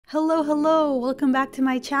Hello, welcome back to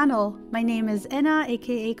my channel. My name is Enna,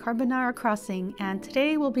 aka Carbonara Crossing, and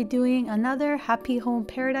today we'll be doing another Happy Home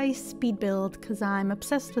Paradise speed build because I'm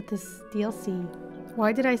obsessed with this DLC.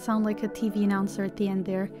 Why did I sound like a TV announcer at the end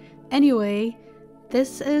there? Anyway,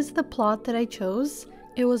 this is the plot that I chose.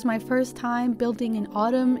 It was my first time building an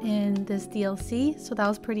autumn in this DLC, so that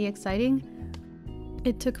was pretty exciting.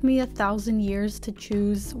 It took me 1,000 years to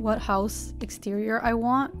choose what house exterior I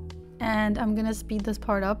want, and I'm gonna speed this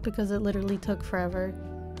part up because it literally took forever.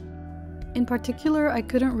 In particular, I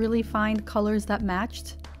couldn't really find colors that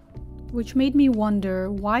matched, which made me wonder,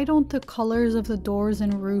 why don't the colors of the doors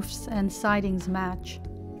and roofs and sidings match?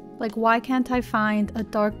 Like, why can't I find a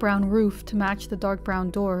dark brown roof to match the dark brown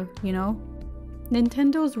door, you know?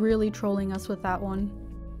 Nintendo's really trolling us with that one.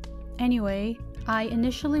 Anyway, I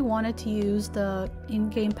initially wanted to use the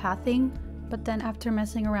in-game pathing, but then after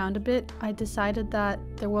messing around a bit, I decided that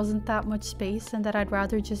there wasn't that much space and that I'd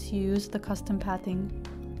rather just use the custom pathing.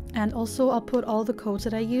 And also, I'll put all the codes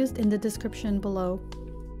that I used in the description below.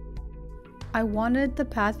 I wanted the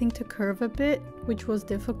pathing to curve a bit, which was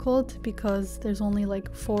difficult because there's only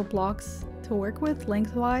like 4 blocks to work with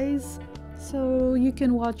lengthwise. So you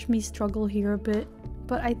can watch me struggle here a bit,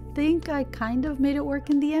 but I think I kind of made it work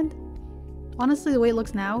in the end. Honestly, the way it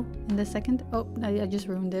looks now, in this second, oh, I just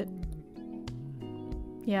ruined it.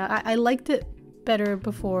 Yeah, I liked it better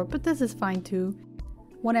before, but this is fine too.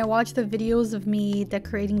 When I watch the videos of me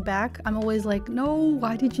decorating back, I'm always like, no,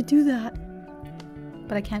 why did you do that?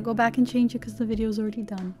 But I can't go back and change it because the video's already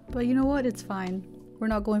done. But you know what? It's fine. We're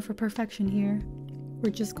not going for perfection here.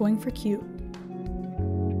 We're just going for cute.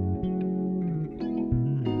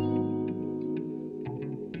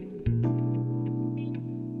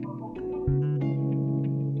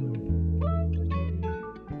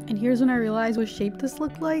 And here's when I realized what shape this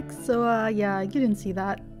looked like, so yeah, you didn't see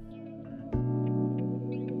that.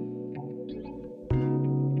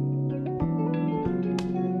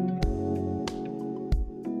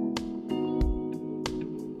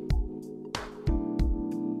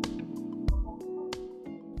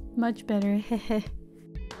 Much better, hehe.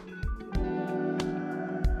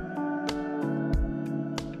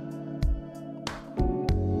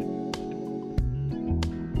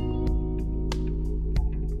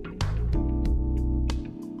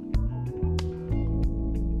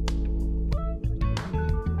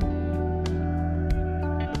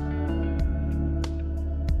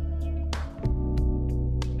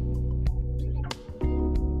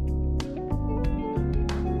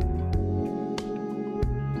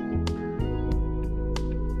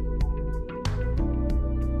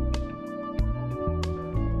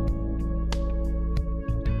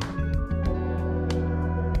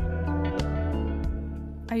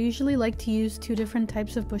 I usually like to use 2 different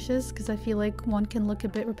types of bushes because I feel like one can look a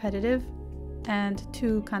bit repetitive and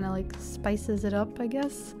 2 kind of like spices it up, I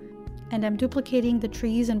guess. And I'm duplicating the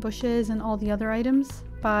trees and bushes and all the other items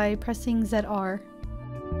by pressing ZR.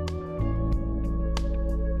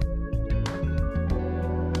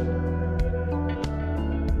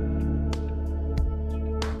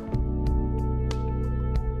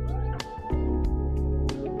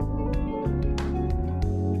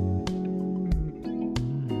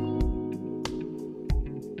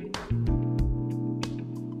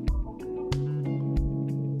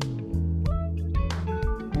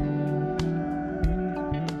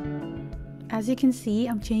 As you can see,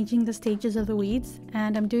 I'm changing the stages of the weeds,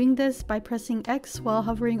 and I'm doing this by pressing X while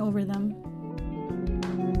hovering over them.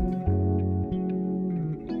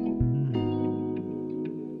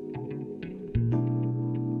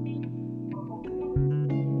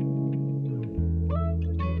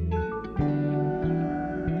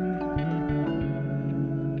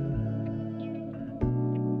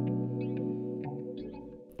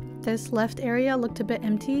 This left area looked a bit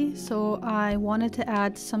empty, so I wanted to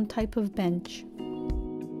add some type of bench.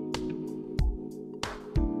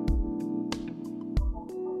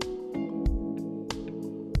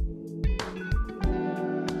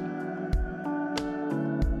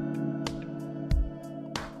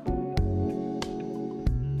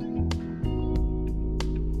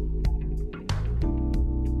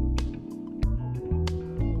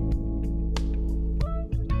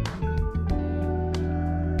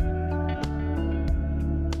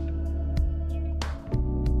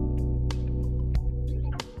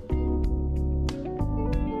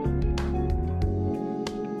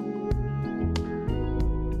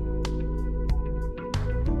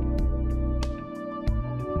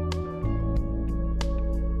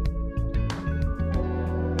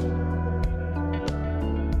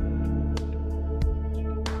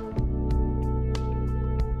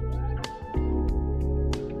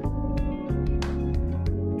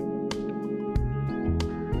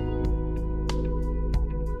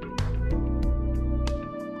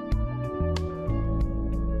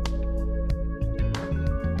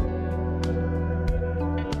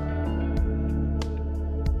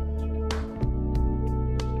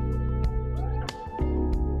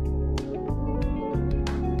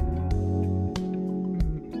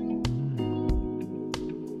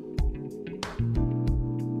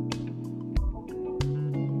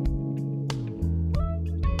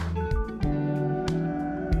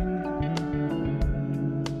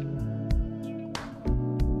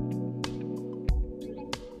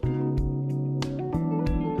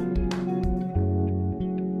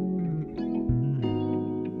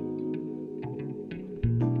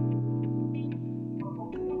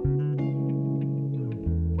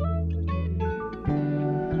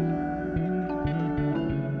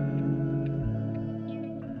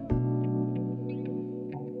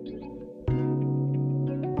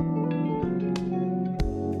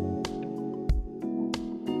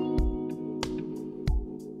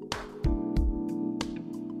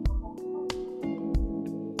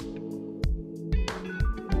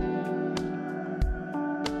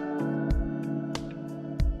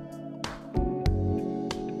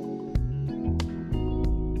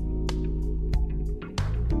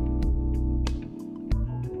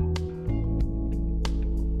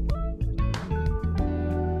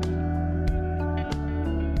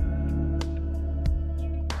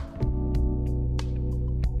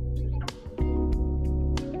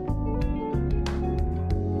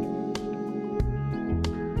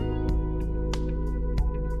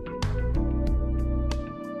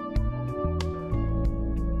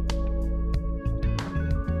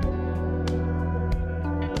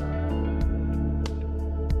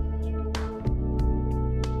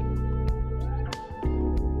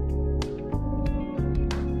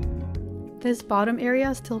 this bottom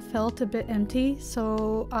area still felt a bit empty,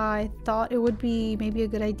 so I thought it would be maybe a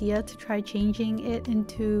good idea to try changing it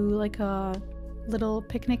into like a little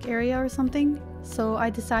picnic area or something. So I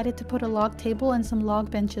decided to put a log table and some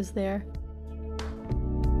log benches there.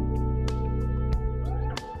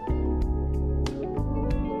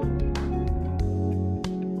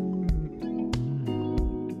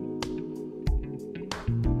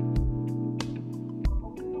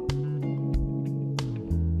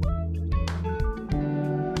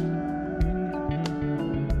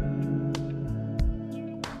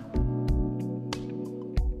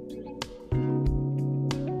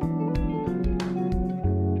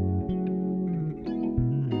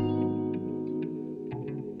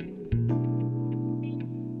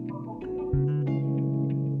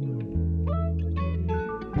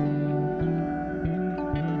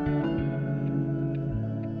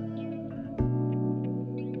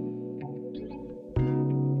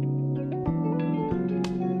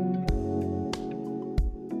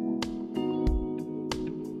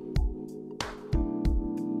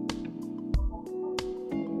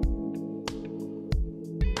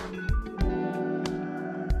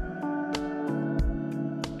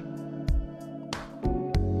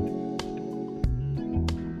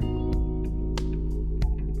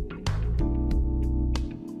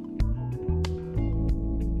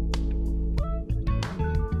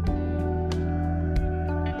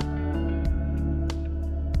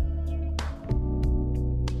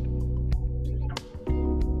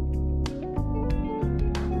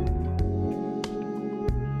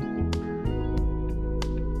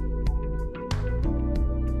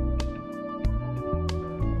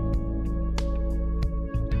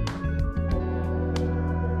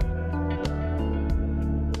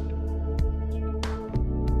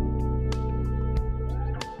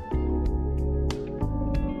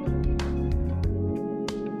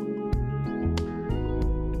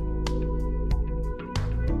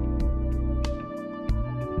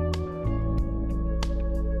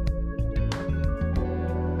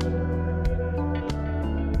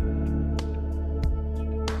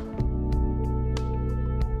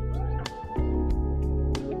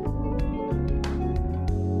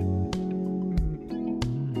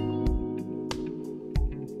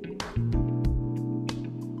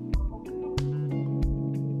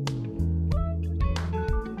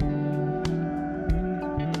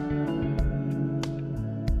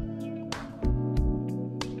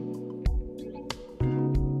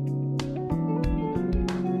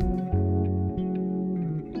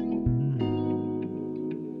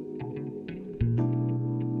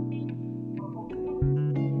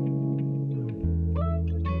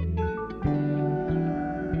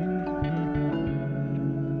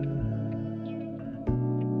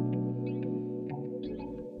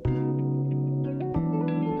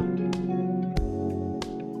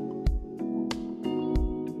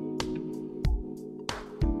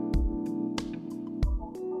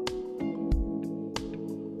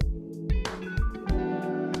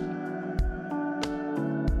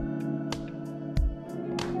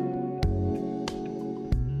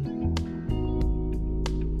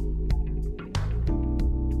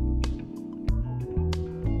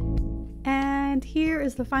 And here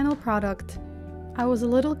is the final product. I was a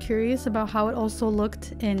little curious about how it also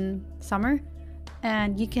looked in summer,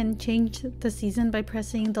 and you can change the season by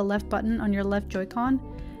pressing the left button on your left Joy-Con.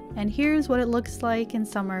 And here's what it looks like in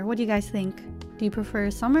summer. What do you guys think? Do you prefer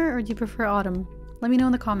summer or do you prefer autumn? Let me know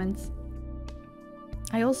in the comments.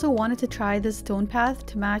 I also wanted to try this stone path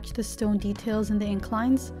to match the stone details in the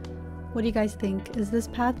inclines. What do you guys think? Is this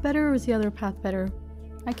path better or is the other path better?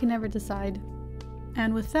 I can never decide.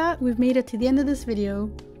 And with that, we've made it to the end of this video.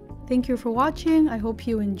 Thank you for watching. I hope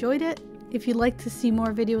you enjoyed it. If you'd like to see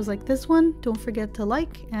more videos like this one, don't forget to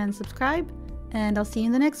like and subscribe, and I'll see you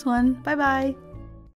in the next one. Bye bye!